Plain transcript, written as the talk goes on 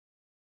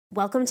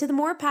Welcome to the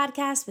More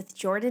Podcast with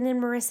Jordan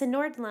and Marissa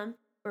Nordlum,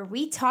 where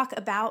we talk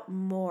about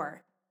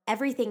more.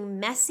 Everything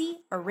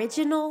messy,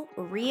 original,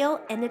 real,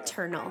 and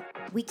eternal.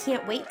 We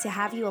can't wait to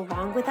have you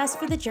along with us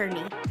for the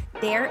journey.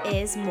 There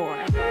is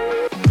more.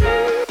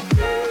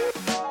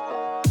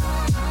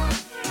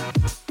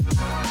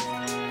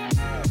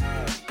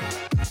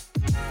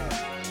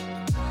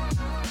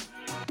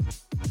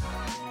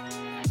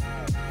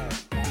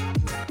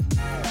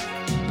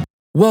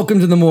 Welcome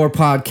to the More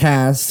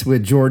Podcast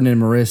with Jordan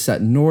and Marissa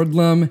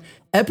Nordlum.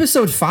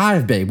 Episode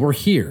 5, babe. We're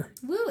here.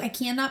 Woo, I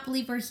cannot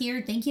believe we're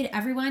here. Thank you to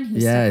everyone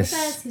who's stuck with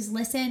us, who's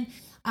listened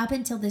up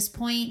until this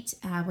point.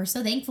 We're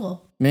so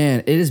thankful.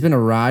 Man, it has been a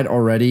ride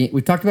already.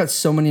 We've talked about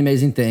so many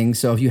amazing things.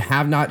 So if you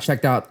have not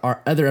checked out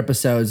our other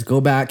episodes,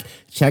 go back,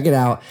 check it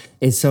out.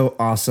 It's so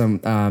awesome.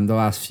 The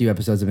last few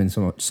episodes have been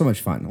so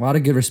much fun. A lot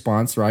of good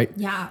response, right?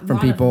 Yeah, from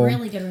people.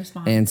 Really good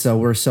response. And so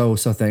we're so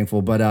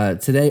thankful.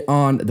 But today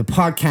on the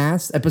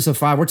podcast, episode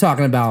 5, we're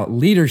talking about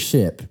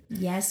leadership.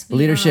 Yes,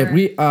 leadership. are.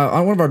 We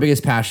one of our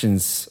biggest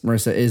passions,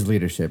 Marissa, is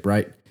leadership,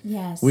 right?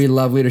 Yes. We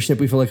love leadership.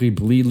 We feel like we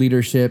bleed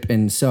leadership.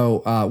 And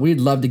so we'd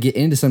love to get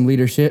into some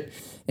leadership.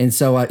 And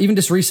so even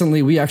just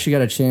recently, we actually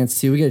got a chance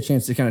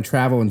to kind of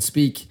travel and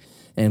speak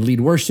and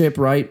lead worship,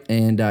 right?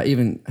 And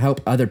even help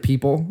other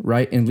people,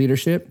 right, in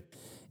leadership.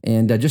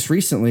 And just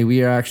recently,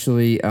 we are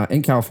actually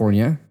in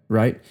California,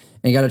 right?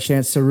 And got a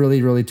chance to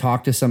really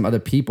talk to some other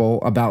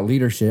people about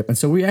leadership. And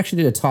so we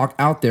actually did a talk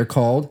out there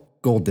called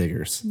Gold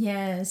Diggers.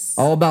 Yes.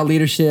 All about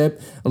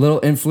leadership, a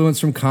little influence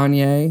from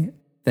Kanye.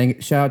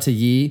 Shout out to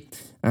Yee.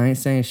 I ain't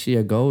saying she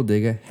a gold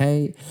digger,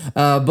 hey.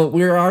 But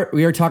we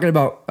are talking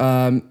about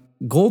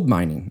gold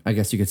mining, I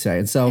guess you could say.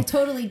 And so a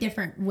totally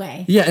different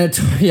way. Yeah,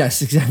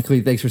 yes, exactly.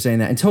 Thanks for saying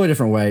that. In a totally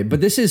different way.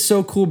 But this is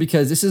so cool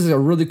because this is a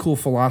really cool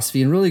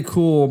philosophy and really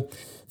cool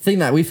thing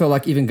that we feel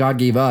like even God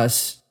gave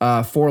us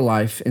for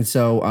life. And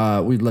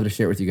so we'd love to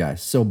share it with you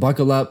guys. So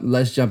buckle up.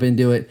 Let's jump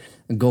into it.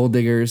 Gold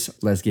diggers,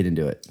 let's get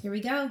into it. Here we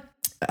go.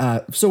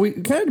 So we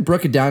kind of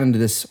broke it down into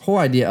this whole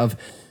idea of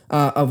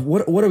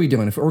what are we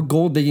doing? If we're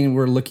gold digging,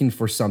 we're looking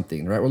for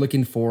something, right? We're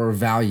looking for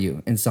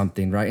value in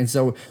something, right? And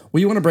so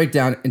we want to break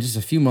down in just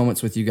a few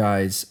moments with you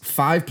guys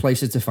 5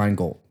 places to find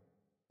gold.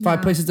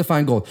 5 places to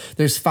find gold.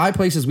 There's 5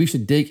 places we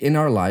should dig in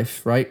our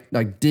life, right?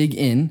 Like dig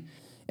in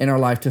our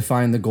life to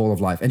find the goal of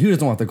life. And who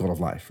doesn't want the goal of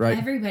life, right?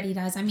 Everybody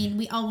does. I mean,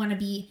 we all want to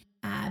be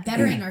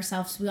bettering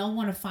ourselves. We all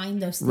want to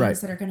find those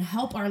things that are going to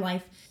help our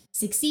life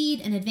succeed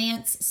and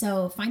advance.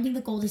 So finding the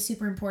gold is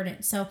super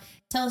important. So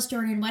tell us,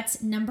 Jordan,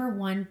 what's number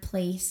 1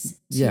 place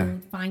to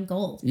find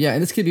gold? Yeah,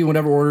 and this could be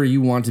whatever order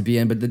you want to be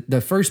in, but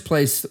the first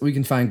place we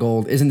can find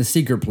gold is in the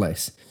secret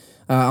place.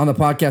 On the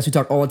podcast, we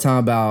talk all the time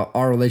about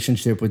our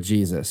relationship with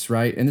Jesus,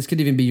 right? And this could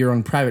even be your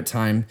own private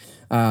time,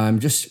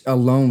 just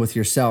alone with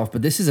yourself.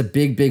 But this is a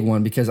big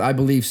one because I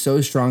believe so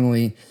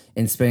strongly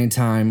in spending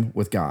time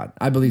with God.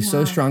 I believe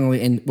so strongly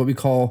in what we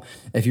call,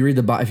 if you read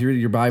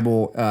your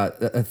Bible,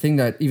 a thing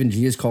that even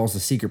Jesus calls the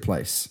secret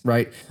place,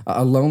 right?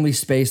 A lonely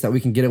space that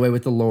we can get away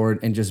with the Lord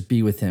and just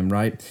be with Him,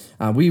 right?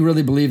 We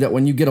really believe that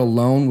when you get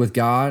alone with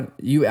God,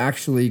 you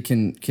actually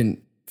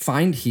can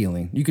find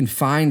healing. You can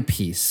find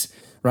peace,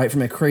 right,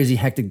 from a crazy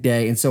hectic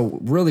day. And so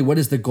really, what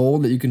is the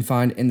gold that you can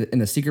find in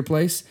the secret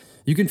place?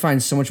 You can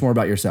find so much more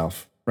about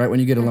yourself, right? When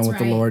you get alone with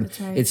the Lord,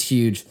 it's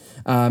huge.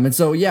 And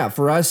so,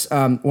 for us,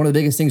 one of the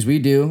biggest things we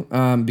do,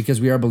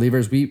 because we are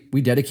believers, we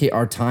dedicate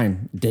our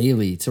time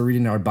daily to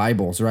reading our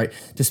Bibles, right?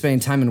 To spending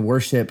time in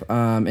worship,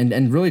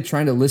 and really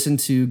trying to listen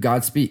to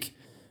God speak.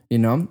 You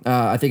know,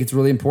 I think it's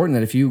really important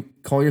that if you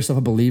call yourself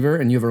a believer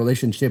and you have a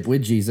relationship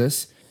with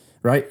Jesus,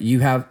 right?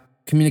 You have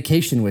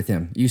communication with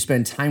Him. You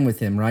spend time with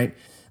Him, right?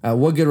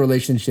 What good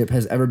relationship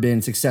has ever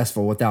been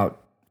successful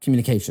without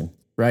communication?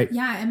 Right?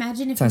 Yeah,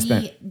 imagine if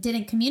we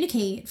didn't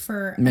communicate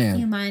for a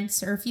few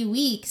months or a few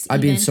weeks.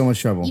 I'd be in so much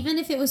trouble. Even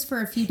if it was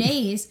for a few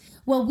days,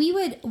 well,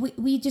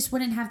 we just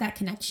wouldn't have that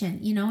connection,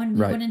 you know, and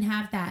we wouldn't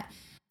have that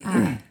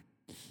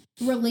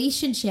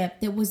relationship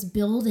that was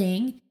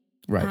building.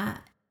 Right.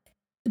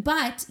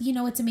 But, you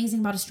know, what's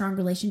amazing about a strong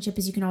relationship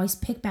is you can always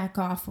pick back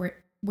off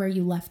where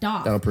you left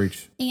off. That'll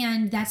preach.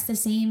 And that's the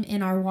same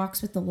in our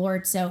walks with the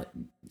Lord. So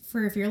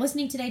if you're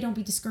listening today, don't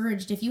be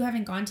discouraged. If you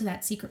haven't gone to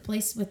that secret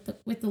place with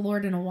the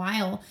Lord in a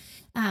while,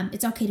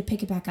 it's okay to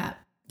pick it back up.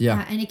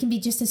 Yeah. And it can be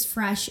just as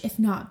fresh, if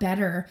not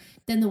better,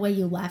 than the way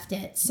you left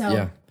it.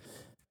 So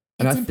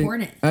it's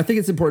important. I think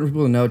it's important for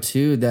people to know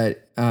too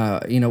that,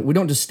 we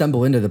don't just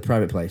stumble into the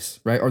private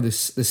place, right? Or the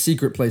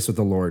secret place with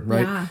the Lord,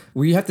 right? Yeah.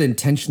 We have to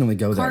intentionally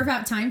go there. Carve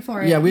out time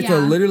for it. Yeah, we have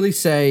to literally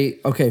say,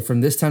 okay,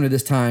 from this time to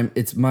this time,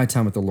 it's my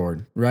time with the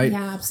Lord, right?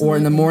 Yeah, absolutely. Or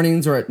in the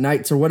mornings or at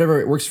nights or whatever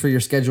it works for your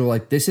schedule,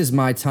 like this is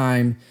my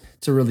time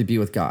to really be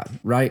with God,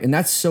 right? And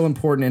that's so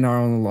important in our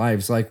own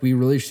lives. Like we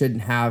really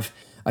shouldn't have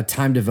a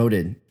time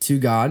devoted to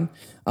God.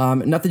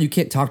 Not that you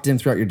can't talk to Him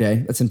throughout your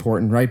day. That's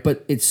important, right?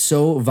 But it's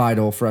so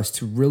vital for us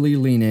to really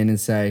lean in and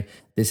say,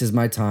 this is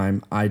my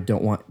time. I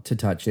don't want to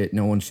touch it.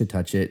 No one should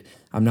touch it.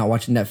 I'm not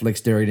watching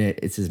Netflix during it.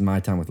 It's just my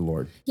time with the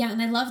Lord. Yeah,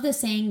 and I love the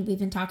saying we've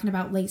been talking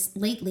about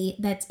lately,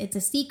 that it's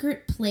a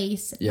secret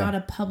place, not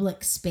a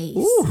public space.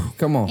 Ooh,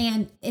 come on.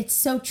 And it's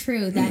so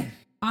true that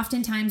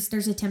oftentimes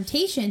there's a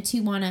temptation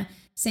to want to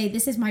say,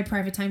 this is my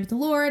private time with the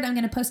Lord. I'm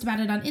going to post about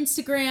it on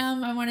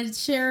Instagram. I want to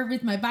share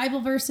with my Bible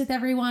verse with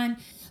everyone.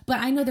 But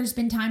I know there's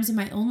been times in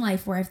my own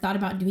life where I've thought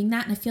about doing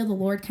that, and I feel the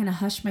Lord kind of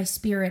hush my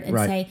spirit and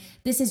say,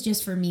 this is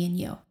just for me and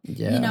you.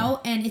 Yeah. You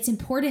know, and it's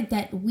important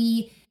that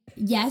we're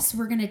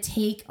going to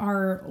take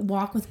our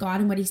walk with God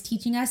and what he's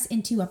teaching us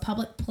into a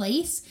public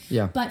place.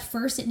 Yeah. But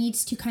first it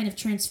needs to kind of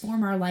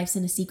transform our lives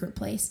in a secret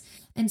place.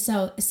 And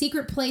so a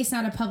secret place,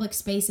 not a public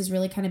space, has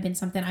really kind of been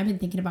something I've been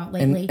thinking about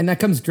lately. And that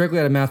comes directly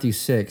out of Matthew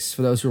 6.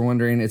 For those who are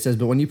wondering, it says,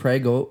 but when you pray,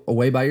 go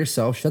away by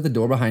yourself, shut the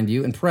door behind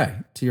you, and pray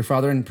to your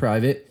Father in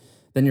private.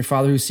 Then your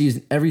Father who sees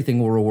everything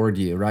will reward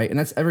you, right? And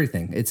that's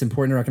everything. It's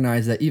important to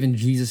recognize that even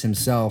Jesus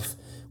himself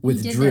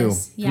withdrew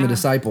from the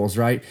disciples,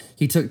 right?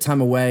 He took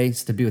time away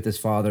to be with his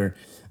Father.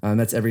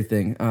 That's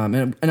everything.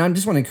 And I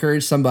just want to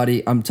encourage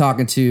somebody I'm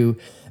talking to.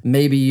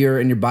 Maybe you're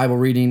in your Bible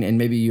reading and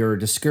maybe you're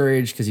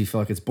discouraged because you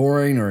feel like it's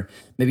boring, or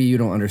maybe you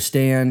don't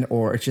understand,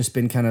 or it's just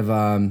been kind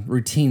of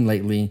routine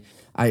lately.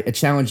 I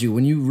challenge you,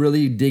 when you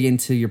really dig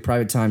into your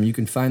private time, you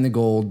can find the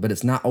gold, but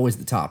it's not always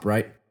the top,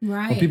 right?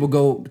 Right. When people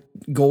go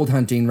gold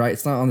hunting, right,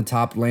 it's not on the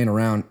top laying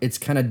around. It's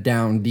kind of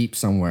down deep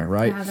somewhere,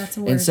 right? Yeah, that's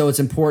a word. And so it's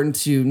important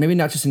to maybe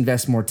not just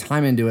invest more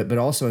time into it, but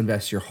also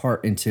invest your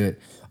heart into it.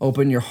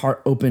 Open your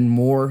heart, open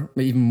more,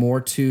 even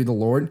more to the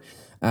Lord,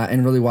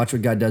 and really watch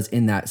what God does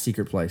in that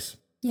secret place.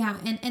 Yeah,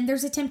 and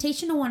there's a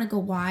temptation to want to go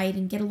wide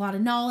and get a lot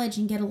of knowledge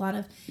and get a lot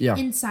of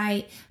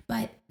insight.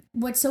 But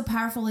what's so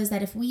powerful is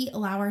that if we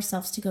allow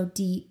ourselves to go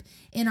deep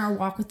in our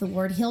walk with the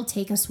Lord, he'll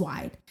take us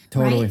wide.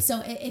 Totally. Right?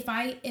 So if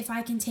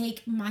I can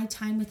take my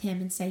time with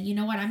him and say, you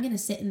know what, I'm going to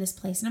sit in this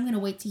place and I'm going to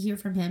wait to hear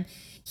from him,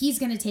 he's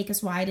going to take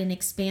us wide and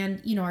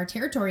expand, our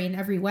territory in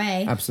every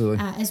way. Absolutely.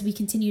 As we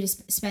continue to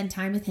spend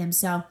time with him.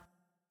 So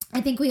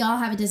I think we all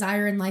have a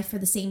desire in life for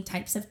the same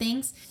types of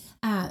things.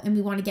 And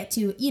we want to get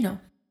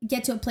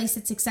to a place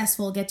that's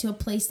successful, get to a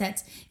place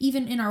that's,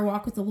 even in our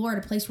walk with the Lord,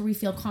 a place where we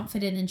feel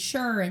confident and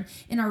sure and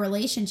in our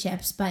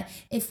relationships. But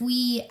if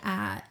we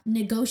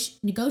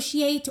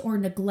negotiate or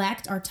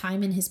neglect our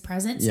time in his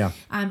presence,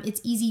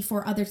 it's easy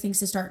for other things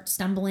to start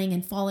stumbling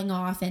and falling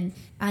off and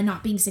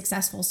not being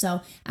successful.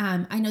 So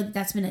I know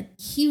that's been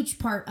a huge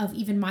part of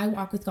even my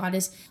walk with God.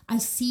 Is I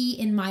see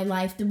in my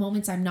life the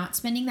moments I'm not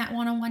spending that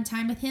one-on-one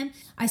time with him,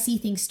 I see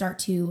things start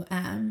to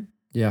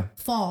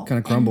fall, kind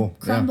of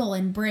crumble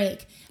and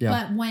break.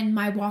 But when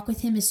my walk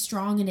with him is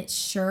strong and it's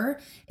sure,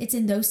 it's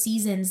in those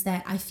seasons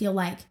that I feel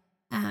like,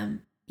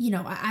 I'm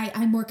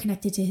more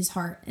connected to his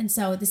heart. And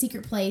so the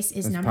secret place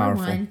is number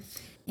powerful. one,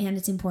 and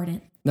it's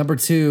important. Number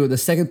two, the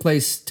second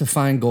place to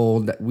find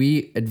gold that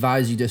we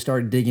advise you to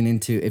start digging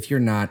into, if you're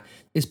not,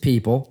 is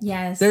people.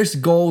 Yes. There's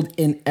gold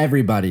in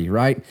everybody,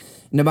 right?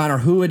 No matter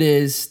who it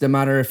is, no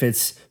matter if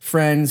it's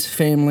friends,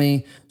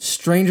 family,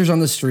 strangers on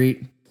the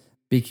street.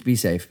 Be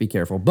safe, be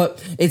careful.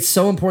 But it's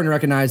so important to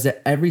recognize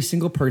that every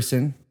single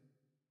person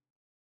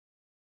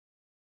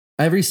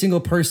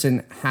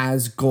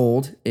has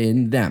gold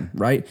in them,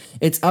 right?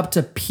 It's up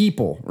to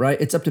people, right?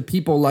 It's up to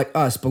people like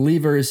us,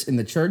 believers in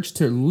the church,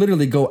 to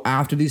literally go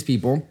after these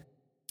people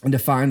and to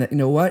find that, you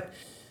know what?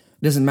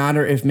 It doesn't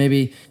matter if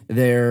maybe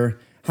they're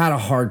had a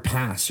hard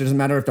past. It doesn't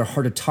matter if they're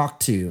hard to talk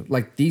to.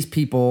 Like, these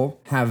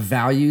people have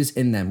values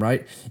in them,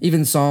 right?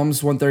 Even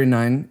Psalms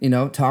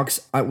 139,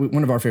 talks,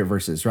 one of our favorite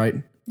verses, right?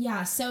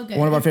 Yeah, so good.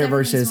 One of our favorite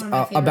verses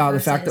about the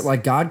fact that,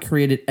 like, God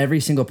created every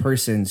single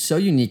person so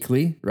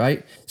uniquely,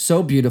 right?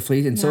 So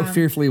beautifully and so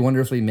fearfully,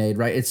 wonderfully made,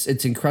 right?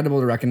 It's incredible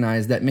to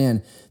recognize that,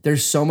 man,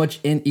 there's so much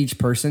in each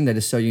person that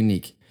is so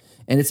unique.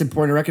 And it's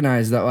important to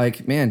recognize that,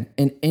 like, man,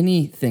 in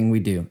anything we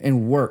do,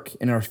 in work,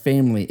 in our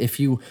family, if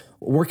you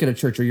work at a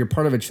church or you're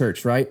part of a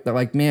church, right? That,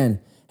 like, man,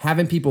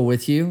 having people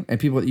with you and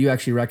people that you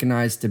actually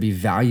recognize to be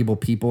valuable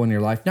people in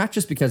your life, not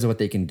just because of what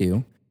they can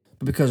do,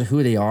 but because of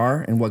who they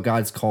are and what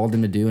God's called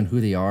them to do and who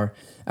they are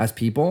as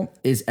people,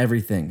 is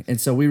everything. And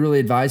so we really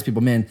advise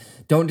people, man,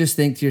 don't just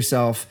think to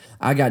yourself,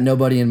 I got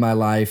nobody in my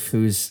life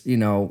who's,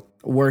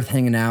 worth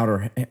hanging out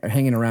or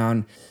hanging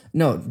around.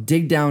 No,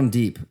 dig down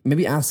deep.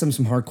 Maybe ask them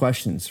some hard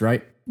questions,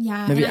 right?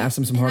 Yeah. Maybe ask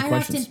them some hard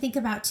questions. I often think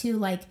about, too,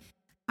 like,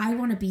 I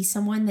want to be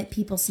someone that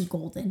people see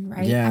gold in,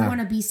 right? Yeah. I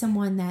want to be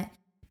someone that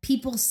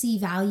people see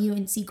value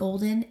and see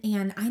gold in.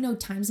 And I know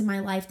times in my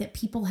life that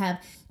people have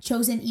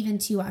chosen even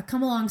to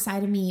come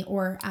alongside of me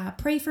or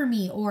pray for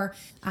me or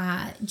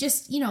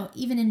just,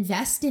 even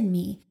invest in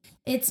me.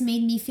 It's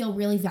made me feel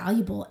really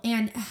valuable.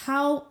 And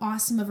how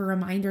awesome of a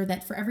reminder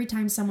that for every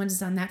time someone's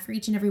done that for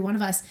each and every one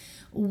of us,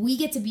 we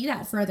get to be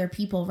that for other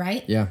people,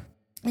 right? Yeah.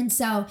 And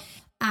so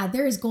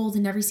there is gold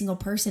in every single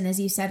person, as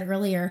you said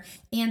earlier.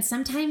 And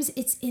sometimes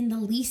it's in the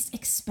least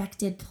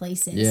expected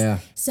places. Yeah.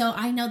 So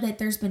I know that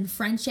there's been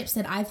friendships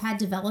that I've had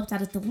developed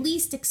out of the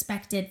least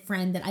expected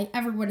friend that I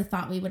ever would have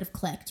thought we would have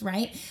clicked,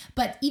 right?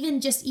 But even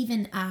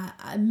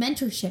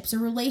mentorships or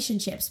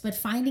relationships, but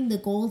finding the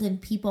gold in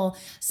people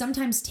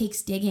sometimes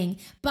takes digging.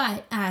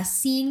 But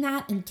seeing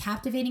that and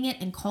captivating it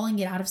and calling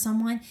it out of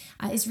someone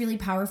is really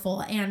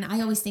powerful. And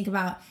I always think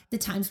about the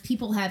times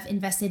people have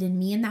invested in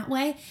me in that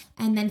way,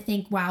 and then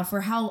think, wow,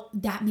 for how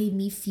that made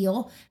me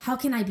feel, how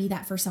can I be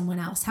that for someone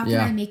else? How can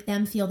I make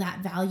them feel that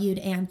valued?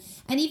 And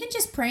even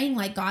just praying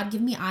like, God,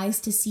 give me eyes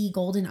to see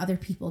gold in other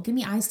people. Give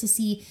me eyes to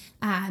see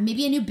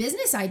maybe a new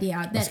business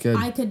idea that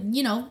I could,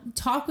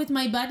 talk with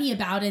my buddy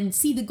about and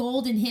see the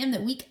gold in him,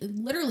 that we could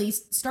literally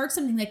start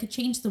something that could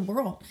change the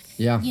world.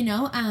 Yeah.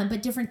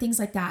 But different things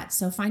like that.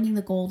 So finding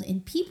the gold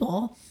in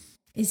people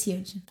is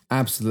huge.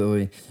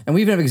 Absolutely. And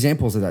we even have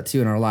examples of that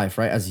too in our life,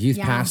 right? As youth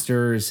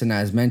pastors and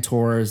as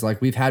mentors,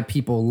 like we've had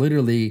people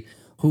literally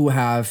who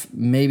have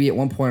maybe at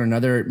one point or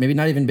another, maybe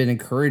not even been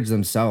encouraged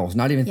themselves,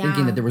 not even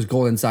thinking that there was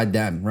gold inside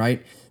them,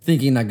 right?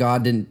 Thinking that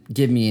God didn't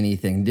give me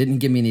anything, didn't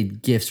give me any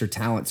gifts or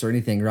talents or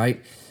anything,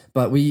 right?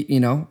 But we,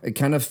 it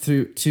kind of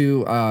through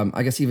to,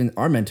 I guess even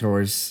our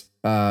mentors'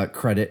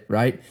 credit,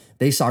 right?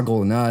 They saw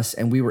gold in us,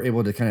 and we were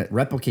able to kind of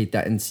replicate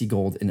that and see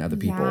gold in other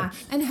people. Yeah.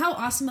 And how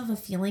awesome of a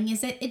feeling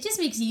is it? It just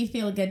makes you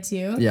feel good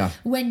too. Yeah.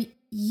 When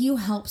you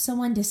help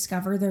someone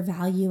discover their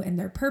value and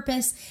their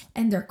purpose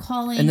and their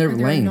calling and their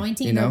lane,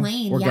 anointing, and their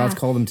lane. Where God's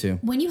called them to.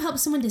 When you help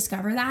someone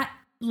discover that,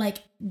 like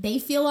they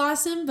feel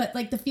awesome, but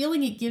like the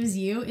feeling it gives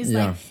you is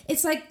like,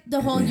 it's like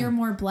the whole you're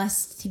more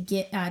blessed to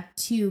get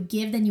to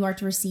give than you are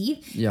to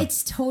receive. Yeah.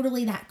 It's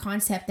totally that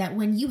concept that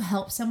when you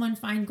help someone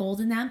find gold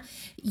in them,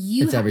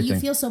 you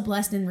feel so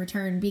blessed in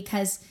return,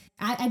 because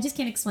I just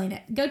can't explain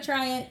it. Go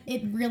try it.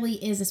 It really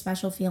is a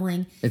special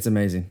feeling. It's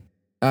amazing.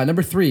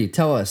 Number 3,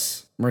 tell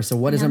us, Marissa,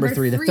 what is number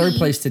 3? The third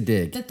place to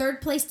dig. The third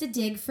place to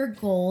dig for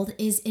gold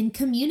is in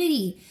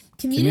community.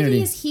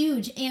 Community is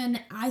huge.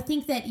 And I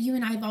think that you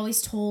and I have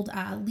always told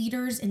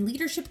leaders in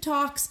leadership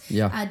talks.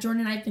 Yeah. Jordan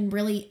and I have been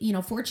really,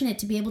 fortunate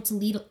to be able to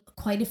lead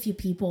quite a few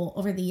people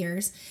over the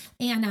years.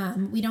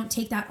 And we don't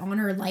take that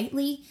honor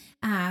lightly.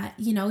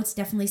 It's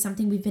definitely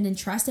something we've been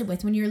entrusted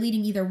with when you're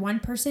leading either one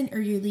person or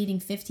you're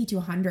leading 50 to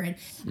 100.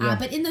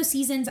 But in those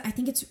seasons, I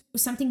think it's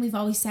something we've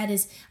always said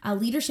is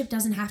leadership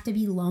doesn't have to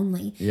be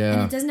lonely. Yeah.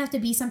 And it doesn't have to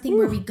be something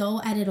where we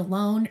go at it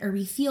alone or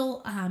we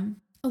feel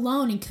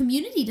alone, and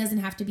community doesn't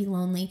have to be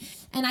lonely.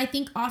 And I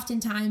think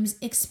oftentimes,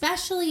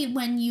 especially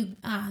when you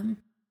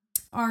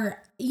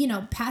are,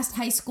 past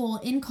high school,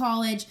 in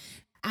college,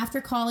 after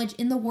college,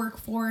 in the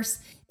workforce,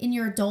 in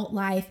your adult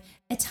life,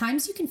 at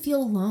times you can feel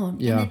alone.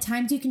 Yeah. And at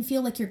times you can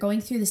feel like you're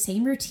going through the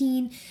same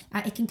routine.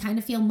 It can kind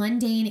of feel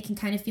mundane. It can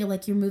kind of feel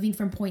like you're moving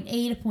from point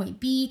A to point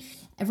B,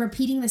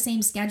 repeating the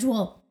same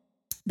schedule.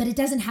 But it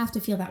doesn't have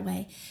to feel that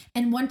way.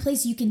 And one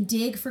place you can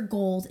dig for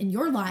gold in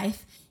your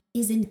life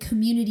is in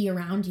community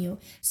around you.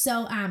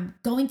 So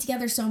going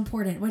together is so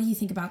important. What do you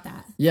think about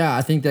that? Yeah,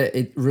 I think that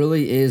it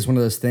really is one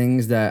of those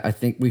things that I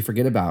think we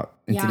forget about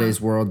in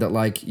today's world, that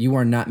like you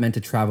are not meant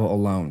to travel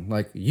alone.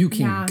 Like you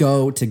can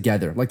go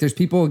together. Like there's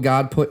people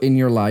God put in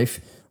your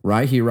life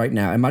right here, right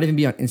now. It might even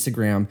be on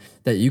Instagram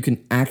that you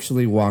can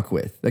actually walk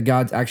with, that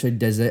God's actually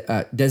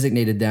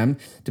designated them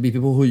to be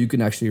people who you can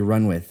actually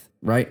run with.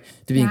 Right?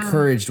 To be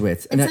encouraged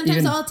with. And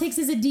sometimes all it takes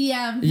is a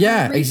DM.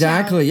 Yeah,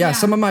 exactly. Yeah.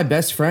 Some of my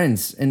best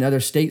friends in other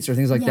states or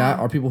things like that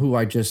are people who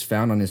I just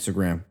found on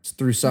Instagram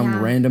through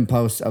some random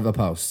post of a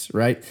post,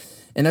 right?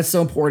 And that's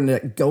so important,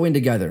 that going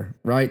together,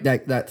 right?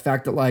 That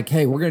fact that like,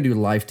 hey, we're going to do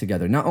life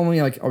together. Not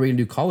only like, are we going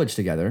to do college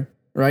together,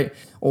 right?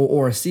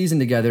 Or a season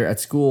together at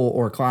school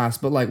or class,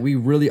 but like we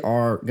really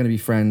are going to be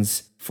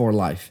friends for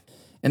life.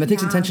 And that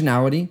takes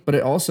intentionality, but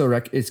it also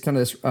it's kind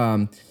of this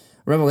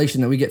revelation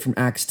that we get from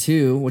Acts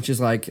 2, which is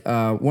like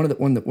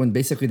when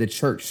basically the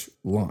church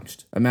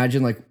launched.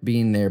 Imagine like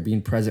being there,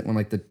 being present when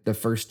like the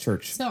first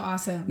church. So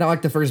awesome. Not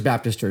like the first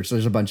Baptist church. So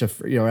there's a bunch of,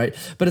 right?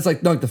 But it's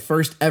like, no, like the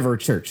first ever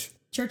church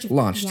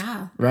launched.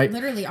 Yeah. Right?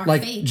 Literally our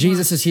like faith.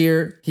 Jesus is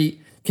here. He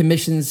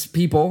commissions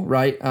people,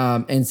 right?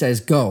 And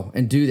says, go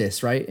and do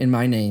this, right? In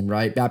my name,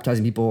 right?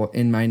 Baptizing people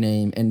in my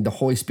name. And the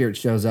Holy Spirit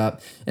shows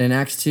up. And in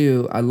Acts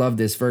 2, I love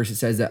this verse. It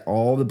says that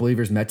all the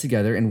believers met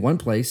together in one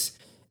place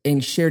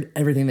and shared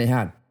everything they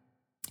had.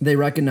 They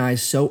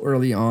recognized so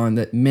early on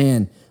that,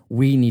 man,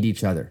 we need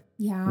each other.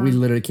 Yeah. We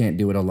literally can't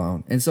do it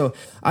alone. And so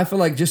I feel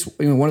like just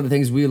one of the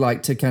things we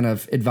like to kind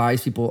of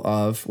advise people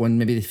of when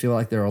maybe they feel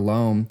like they're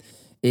alone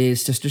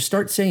is just to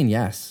start saying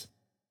yes.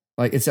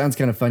 Like it sounds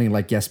kind of funny,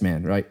 like Yes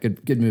Man, right?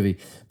 Good movie.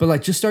 But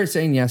like just start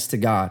saying yes to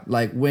God.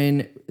 Like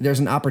when there's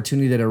an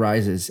opportunity that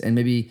arises and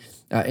maybe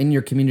in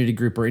your community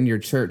group or in your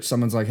church,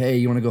 someone's like, hey,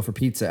 you want to go for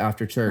pizza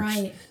after church?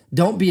 Right.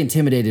 Don't be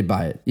intimidated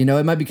by it. It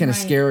might be kind of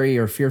scary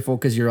or fearful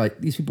because you're like,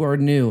 these people are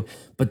new,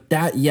 but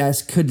that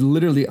yes could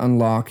literally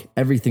unlock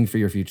everything for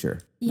your future,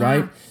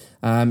 right?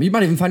 You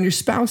might even find your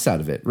spouse out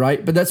of it,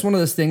 right? But that's one of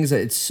those things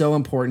that it's so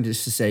important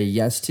just to say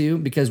yes to,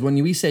 because when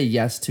we say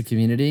yes to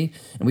community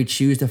and we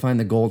choose to find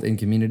the gold in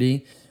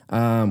community,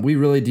 we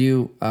really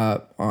do,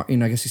 I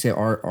guess you say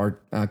are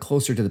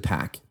closer to the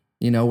pack.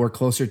 We're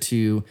closer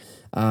to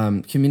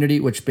community,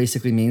 which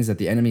basically means that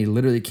the enemy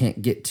literally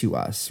can't get to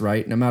us,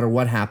 right? No matter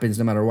what happens,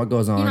 no matter what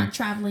goes on. You're not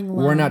traveling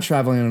alone. We're not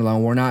traveling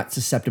alone. We're not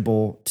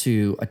susceptible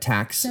to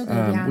attacks. So good,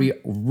 yeah. We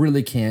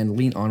really can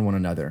lean on one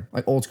another.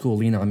 Like old school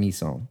Lean On Me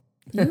song.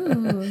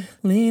 Ooh.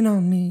 Lean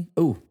on me.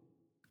 Oh,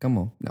 come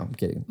on. No, I'm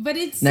kidding. But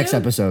it's next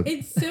episode.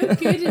 It's so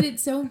good and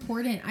it's so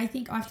important. I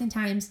think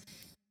oftentimes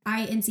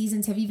I, in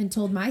seasons, have even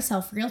told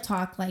myself, real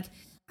talk, like,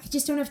 I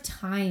just don't have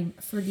time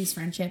for these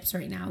friendships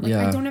right now. Like,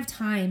 I don't have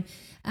time.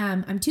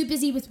 I'm too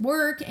busy with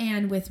work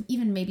and with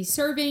even maybe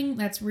serving.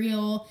 That's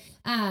real.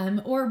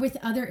 Or with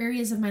other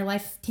areas of my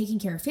life, taking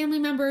care of family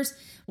members,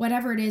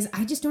 whatever it is.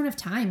 I just don't have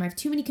time. I have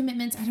too many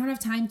commitments. I don't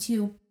have time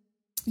to,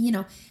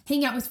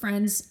 hang out with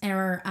friends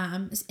or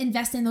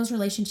invest in those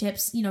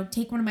relationships,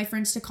 take one of my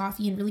friends to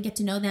coffee and really get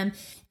to know them.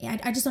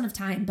 I just don't have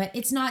time. But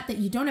it's not that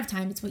you don't have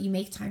time. It's what you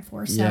make time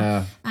for.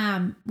 So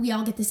we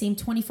all get the same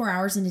 24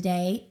 hours in a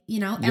day,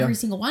 every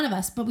single one of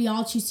us, but we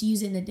all choose to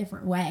use it in a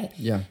different way.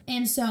 Yeah.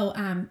 And so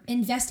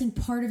investing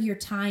part of your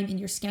time in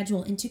your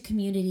schedule into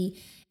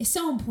community is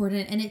so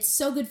important, and it's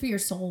so good for your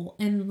soul,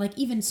 and like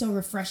even so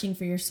refreshing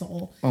for your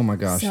soul. Oh my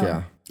gosh,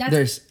 yeah.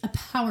 That's a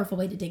powerful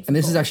way to dig for And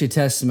this gold. is actually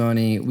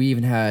testimony. We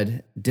even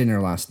had dinner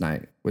last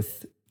night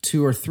with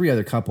 2 or 3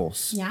 other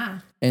couples. Yeah.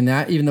 And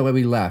that, even the way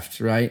we left,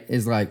 right,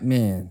 is like,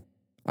 man,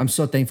 I'm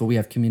so thankful we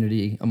have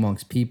community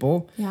amongst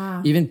people.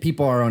 Yeah. Even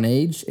people our own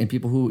age and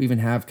people who even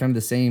have kind of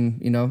the same,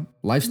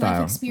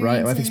 lifestyle,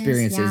 right? Life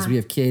experiences. Yeah. We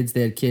have kids,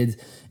 they had kids.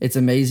 It's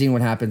amazing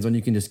what happens when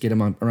you can just get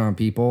them around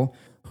people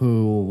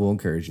who will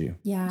encourage you.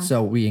 Yeah.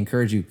 So we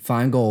encourage you,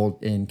 find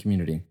gold in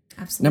community.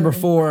 Absolutely. Number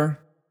 4,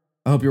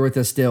 I hope you're with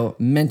us still,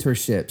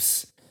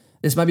 mentorships.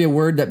 This might be a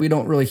word that we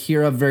don't really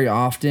hear of very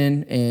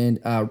often. And,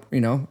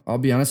 I'll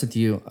be honest with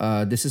you.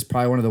 This is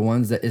probably one of the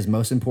ones that is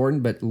most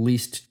important, but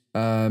least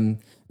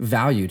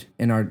valued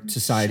in our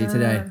society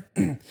today.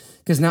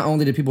 Because not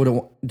only do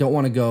people don't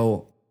want to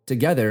go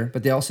together,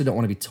 but they also don't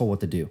want to be told what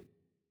to do.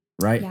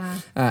 Right. Yeah.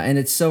 And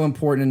it's so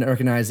important to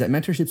recognize that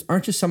mentorships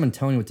aren't just someone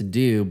telling you what to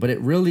do, but it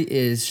really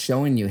is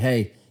showing you,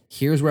 hey,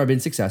 here's where I've been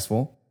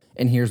successful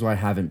and here's where I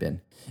haven't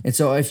been. And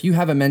so if you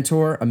have a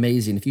mentor,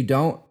 amazing. If you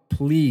don't,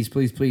 please,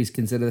 please, please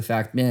consider the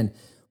fact, man,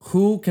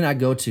 who can I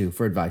go to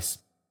for advice?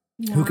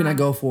 Yeah. Who can I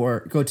go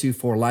to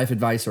for life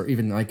advice or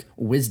even like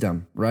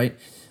wisdom, right?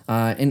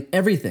 In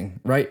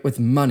everything, right? With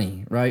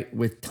money, right?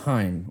 With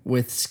time,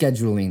 with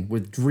scheduling,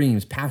 with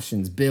dreams,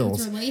 passions,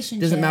 bills. With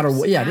relationships. Doesn't matter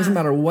what, it doesn't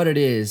matter what it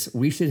is.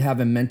 We should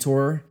have a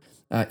mentor.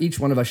 Each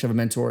one of us should have a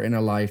mentor in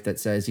our life that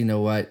says, you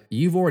know what?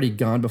 You've already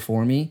gone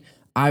before me.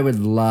 I would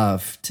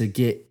love to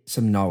get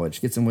some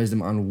knowledge, get some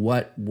wisdom on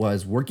what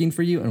was working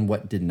for you and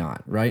what did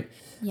not, right?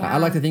 Yeah. I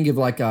like to think of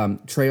like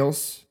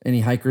trails,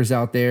 any hikers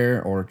out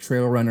there or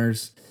trail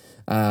runners.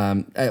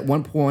 At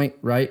one point,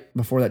 right,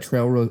 before that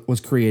trail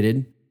was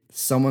created,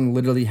 someone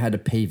literally had to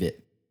pave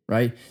it,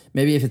 right?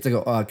 Maybe if it's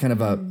like a kind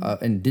of a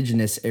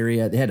indigenous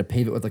area, they had to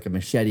pave it with like a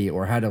machete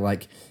or had to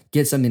like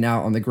get something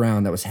out on the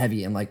ground that was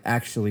heavy and like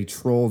actually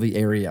troll the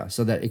area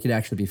so that it could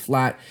actually be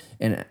flat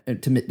and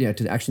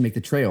to actually make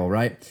the trail,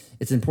 right?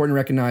 It's important to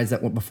recognize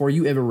that before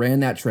you ever ran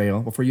that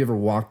trail, before you ever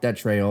walked that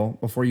trail,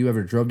 before you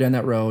ever drove down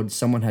that road,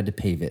 someone had to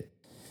pave it.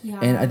 Yeah.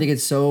 And I think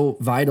it's so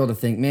vital to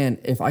think, man,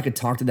 if I could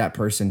talk to that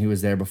person who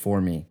was there before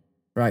me,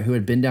 right, who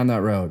had been down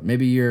that road.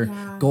 Maybe you're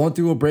going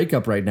through a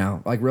breakup right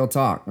now, like real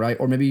talk, right?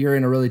 Or maybe you're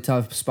in a really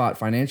tough spot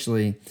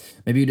financially.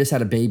 Maybe you just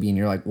had a baby and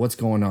you're like, what's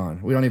going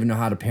on? We don't even know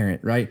how to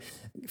parent, right?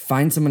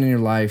 Find someone in your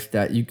life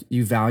that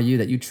you value,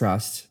 that you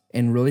trust,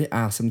 and really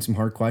ask them some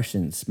hard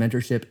questions.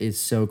 Mentorship is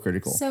so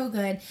critical. So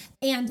good.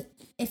 And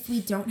if we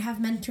don't have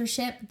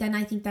mentorship, then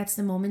I think that's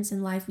the moments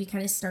in life we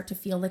kind of start to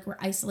feel like we're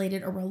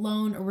isolated or we're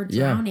alone or we're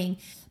drowning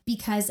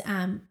because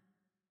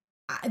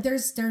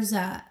there's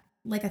a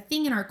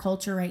thing in our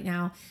culture right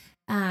now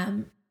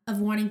of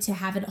wanting to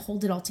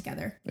hold it all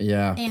together.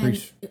 Yeah.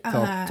 And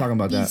talking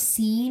about be that.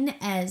 seen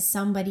as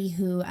somebody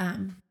who,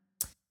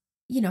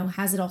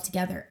 has it all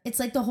together. It's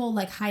like the whole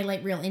like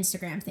highlight reel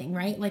Instagram thing,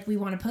 right? Like we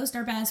want to post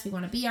our best. We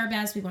want to be our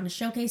best. We want to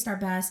showcase our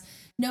best.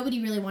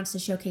 Nobody really wants to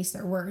showcase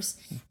their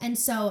worst. And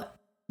so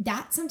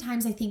that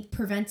sometimes I think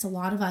prevents a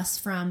lot of us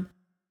from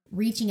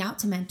reaching out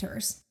to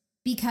mentors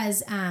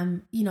because,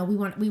 we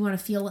want to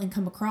feel and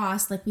come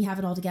across like we have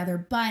it all together.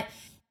 But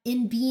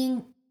in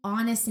being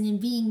honest and in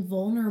being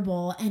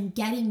vulnerable and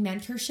getting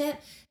mentorship,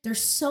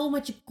 there's so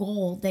much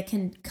gold that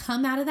can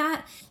come out of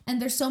that.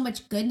 And there's so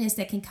much goodness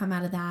that can come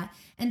out of that.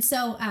 And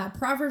so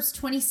Proverbs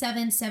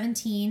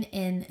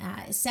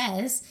 27:17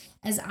 says,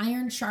 as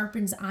iron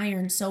sharpens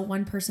iron, so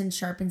one person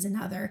sharpens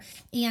another.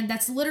 And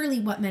that's literally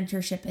what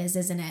mentorship is,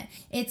 isn't it?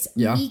 It's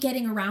me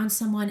getting around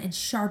someone and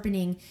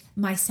sharpening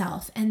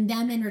myself and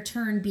them in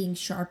return being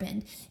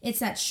sharpened. It's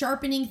that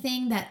sharpening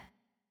thing that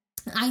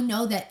I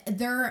know that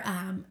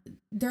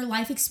their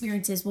life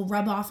experiences will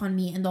rub off on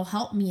me and they'll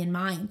help me in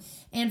mine,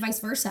 and vice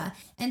versa.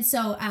 And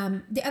so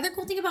the other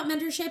cool thing about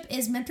mentorship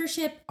is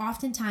mentorship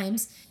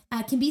oftentimes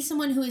can be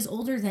someone who is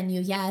older than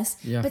you, yes,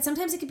 but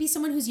sometimes it could be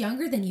someone who's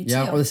younger than you too.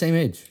 Yeah, or the same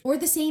age. Or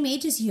the same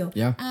age as you.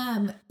 Yeah.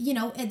 You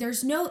know,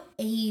 there's no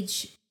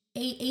age.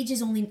 Age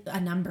is only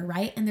a number,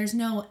 right? And there's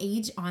no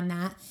age on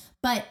that.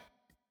 But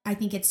I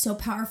think it's so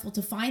powerful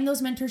to find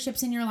those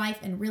mentorships in your life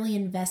and really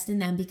invest in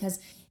them, because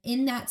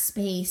in that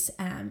space,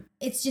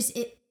 it's just,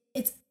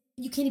 it's,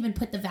 you can't even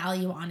put the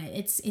value on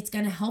it. It's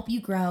going to help you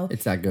grow.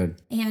 It's that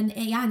good. And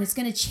it's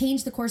going to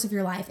change the course of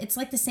your life. It's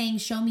like the saying,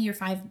 show me your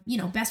 5,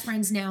 best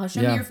friends now,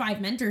 show me your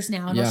 5 mentors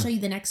now, and I'll show you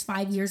the next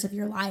 5 years of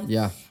your life.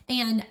 Yeah.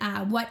 And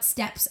what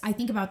steps, I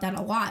think about that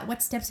a lot.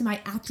 What steps am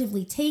I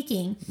actively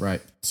taking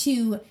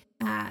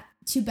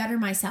to better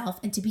myself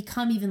and to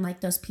become even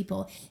like those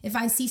people? If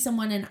I see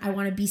someone and I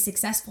want to be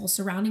successful,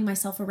 surrounding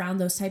myself around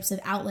those types of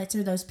outlets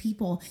or those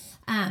people,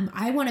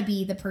 I want to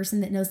be the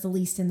person that knows the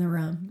least in the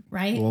room,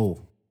 right?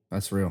 Whoa,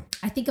 that's real.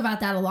 I think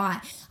about that a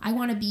lot. I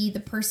want to be the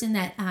person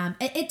that,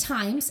 at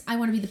times, I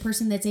want to be the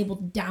person that's able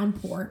to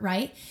downpour,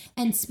 right?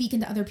 And speak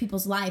into other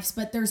people's lives.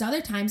 But there's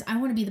other times I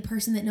want to be the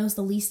person that knows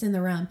the least in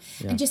the room,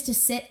 and just to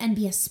sit and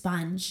be a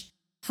sponge.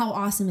 How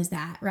awesome is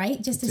that,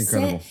 right? Just to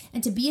sit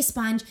and to be a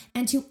sponge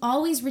and to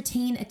always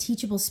retain a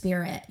teachable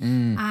spirit.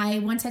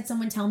 I once had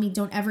someone tell me,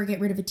 don't ever get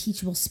rid of a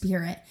teachable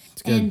spirit.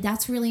 And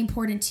that's really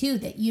important too,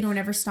 that you don't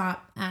ever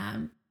stop.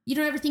 You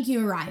don't ever think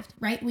you arrived,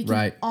 right? We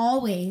can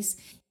always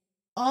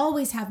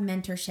have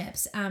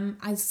mentorships.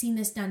 I've seen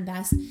this done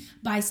best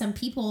by some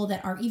people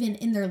that are even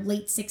in their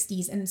late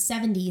 60s and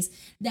 70s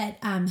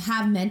that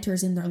have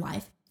mentors in their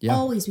life.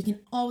 Yeah. We can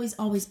always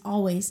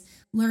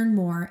learn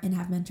more and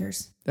have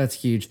mentors. That's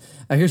huge.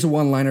 Here's a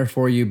one-liner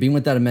for you. Being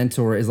without a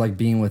mentor is like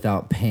being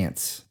without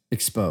pants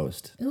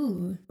exposed.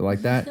 Ooh.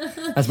 Like that?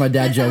 That's my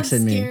dad jokes at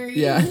me. Scary.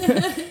 Yeah.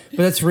 But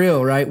that's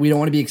real, right? We don't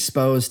want to be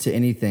exposed to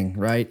anything,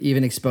 right?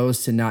 Even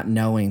exposed to not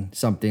knowing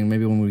something,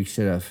 maybe when we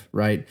should have,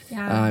 right?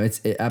 Yeah.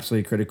 It's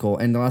absolutely critical.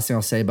 And the last thing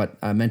I'll say about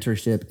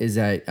mentorship is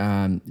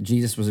that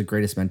Jesus was the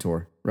greatest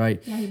mentor,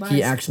 right? Yeah, he was.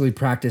 He actually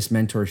practiced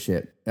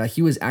mentorship.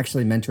 He was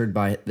actually mentored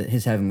by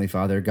his heavenly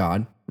Father,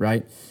 God,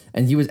 right?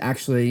 And he was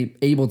actually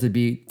able to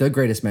be the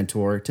greatest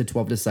mentor to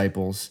 12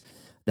 disciples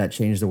that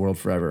changed the world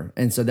forever.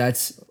 And so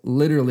that's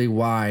literally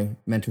why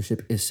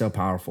mentorship is so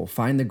powerful.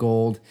 Find the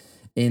gold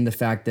in the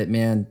fact that,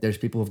 man, there's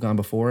people who've gone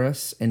before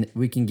us, and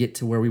we can get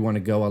to where we want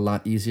to go a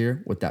lot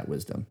easier with that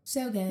wisdom.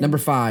 So good. Number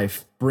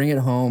 5, bring it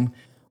home.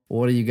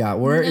 What do you got?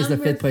 Where is the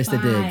 5th place to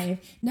dig?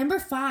 Number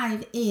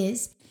 5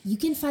 is you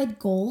can find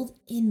gold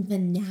in the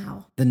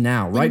now. The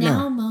now, right now. The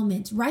now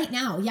moment. Right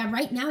now. Yeah,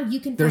 right now you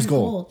can find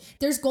gold.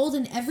 There's gold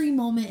in every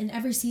moment in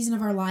every season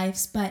of our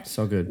lives. But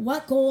so good.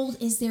 What gold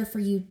is there for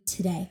you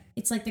today?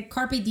 It's like the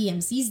carpe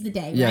diem, seize the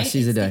day, right? Yeah,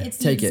 seize the day. It's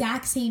the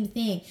exact same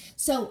thing.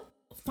 So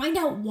find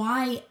out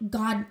why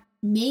God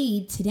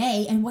made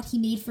today and what he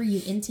made for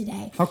you in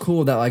today. How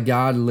cool that like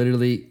God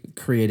literally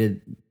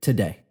created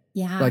today.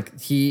 Yeah. Like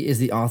he is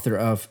the author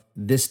of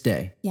this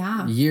day.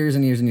 Yeah. Years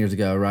and years and years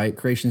ago, right?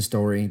 Creation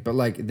story. But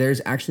like there's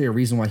actually a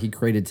reason why he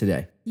created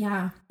today.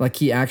 Yeah. Like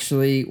he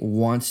actually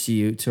wants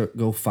you to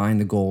go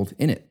find the gold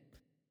in it.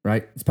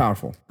 Right? It's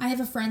powerful. I have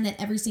a friend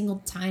that every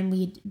single time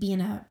we'd be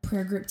in a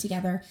prayer group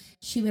together,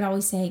 she would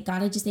always say,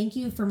 God, I just thank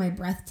you for my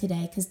breath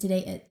today. Because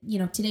today,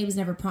 today was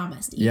never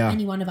promised.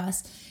 Any one of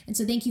us. And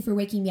so thank you for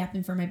waking me up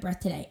and for my breath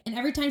today. And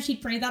every time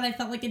she'd pray that, I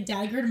felt like a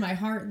dagger to my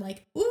heart.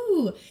 Like,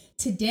 ooh,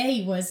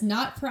 today was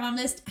not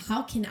promised.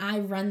 How can I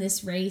run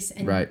this race?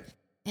 And, right.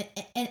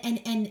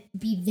 And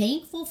be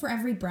thankful for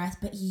every breath,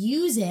 but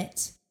use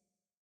it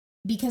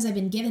because I've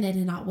been given it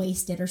and not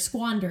waste it or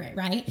squander it,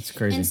 right? It's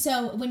crazy. And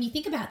so when you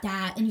think about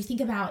that and you think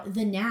about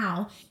the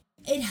now,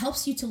 it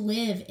helps you to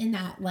live in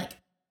that like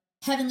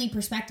heavenly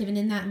perspective and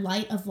in that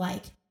light of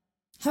like,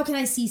 how can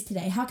I seize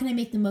today? How can I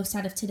make the most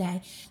out of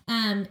today?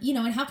 And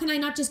how can I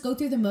not just go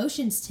through the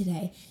motions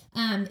today?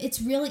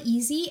 It's really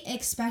easy,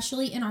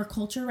 especially in our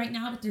culture right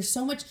now. But there's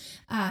so much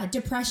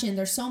depression.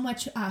 There's so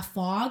much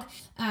fog.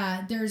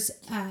 There's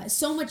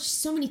so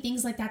many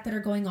things like that are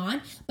going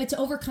on. But to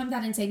overcome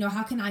that and say, no,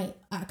 how can I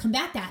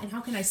combat that? And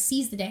how can I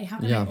seize the day? How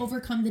can I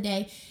overcome the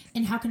day?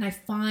 And how can I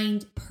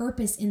find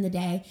purpose in the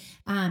day?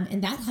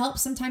 And that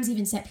helps sometimes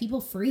even set people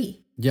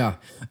free. Yeah.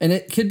 And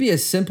it could be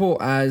as simple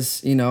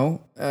as, who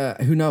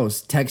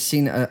knows,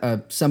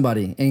 texting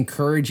somebody,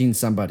 encouraging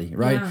somebody,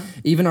 right? Yeah.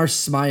 Even our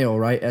smile,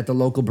 right, at the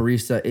local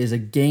barista is a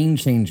game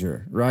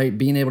changer, right?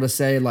 Being able to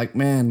say like,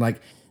 man,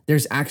 like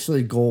there's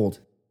actually gold.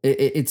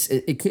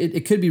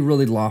 It could be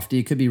really lofty.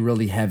 It could be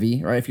really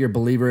heavy, right? If you're a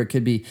believer, it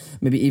could be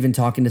maybe even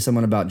talking to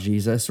someone about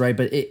Jesus, right?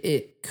 But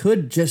it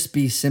could just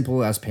be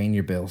simple as paying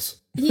your bills.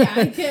 Yeah,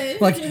 it could.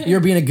 Like you're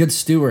being a good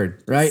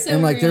steward, right? So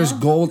and like real. there's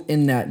gold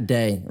in that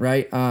day,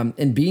 right?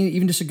 And being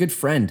even just a good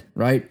friend,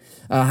 right?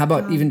 How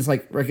about even just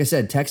like I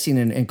said, texting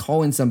and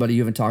calling somebody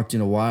you haven't talked to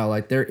in a while?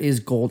 Like there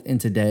is gold in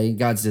today.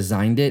 God's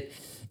designed it.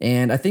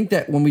 And I think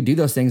that when we do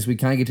those things, we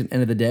kind of get to the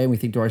end of the day and we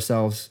think to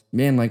ourselves,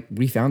 man, like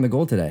we found the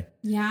goal today.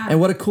 Yeah. And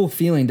what a cool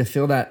feeling to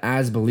feel that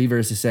as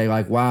believers, to say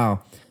like,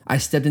 wow, I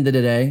stepped into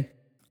today.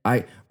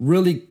 I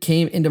really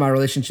came into my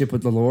relationship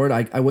with the Lord.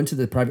 I went to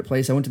the private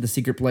place. I went to the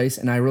secret place,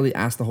 and I really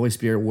asked the Holy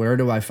Spirit, where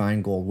do I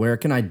find gold? Where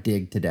can I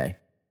dig today?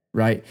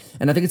 Right?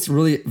 And I think it's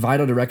really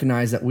vital to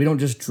recognize that we don't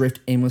just drift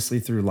aimlessly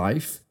through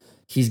life.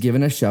 He's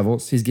given us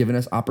shovels. He's given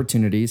us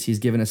opportunities. He's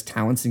given us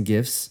talents and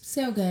gifts.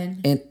 So good.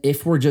 And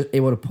if we're just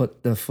able to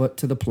put the foot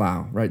to the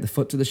plow, right, the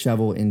foot to the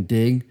shovel and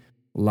dig,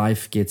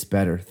 life gets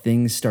better.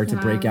 Things start to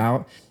break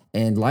out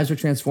and lives are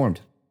transformed.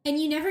 And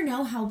you never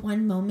know how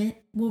one moment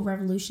will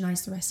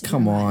revolutionize the rest of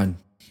Come your life. on.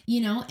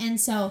 You know, and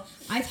so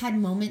I've had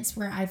moments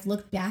where I've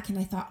looked back and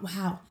I thought,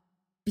 wow,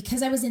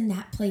 because I was in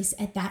that place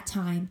at that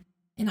time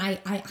and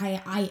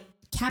I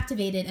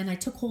captivated and I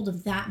took hold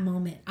of that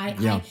moment.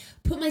 I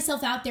put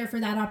myself out there for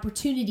that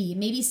opportunity,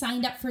 maybe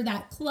signed up for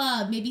that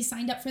club, maybe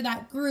signed up for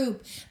that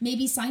group,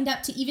 maybe signed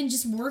up to even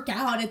just work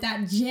out at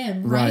that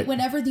gym, right?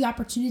 Whatever the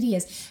opportunity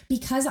is.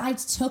 Because I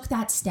took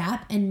that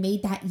step and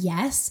made that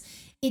yes,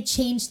 it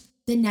changed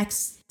the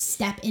next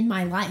step in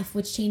my life,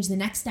 which changed the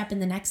next step and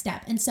the next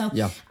step. And so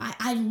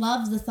I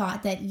love the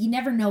thought that you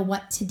never know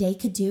what today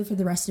could do for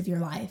the rest of your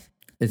life.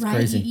 It's right?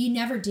 crazy. You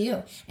never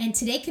do. And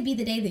today could be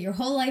the day that your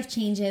whole life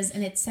changes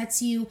and it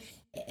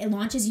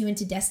launches you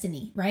into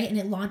destiny, right? And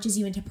it launches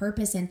you into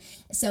purpose. And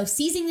so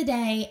seizing the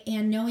day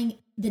and knowing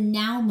the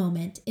now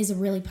moment is a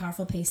really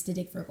powerful place to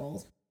dig for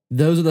gold.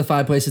 Those are the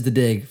 5 places to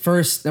dig.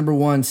 First, number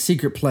 1,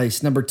 secret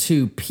place. Number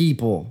 2,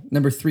 people.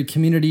 Number 3,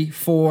 community.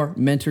 4,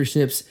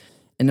 mentorships.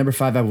 And number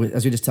 5,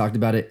 as we just talked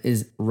about it,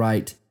 is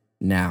right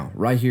now,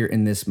 right here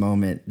in this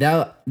moment.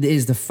 That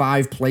is the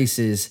 5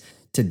 places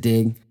to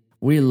dig.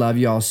 We love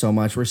you all so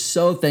much. We're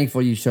so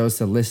thankful you chose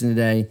to listen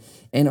today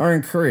and are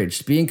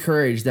encouraged. Be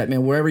encouraged that,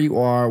 man, wherever you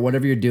are,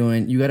 whatever you're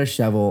doing, you got a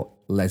shovel.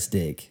 Let's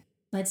dig.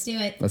 Let's do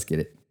it. Let's get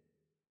it.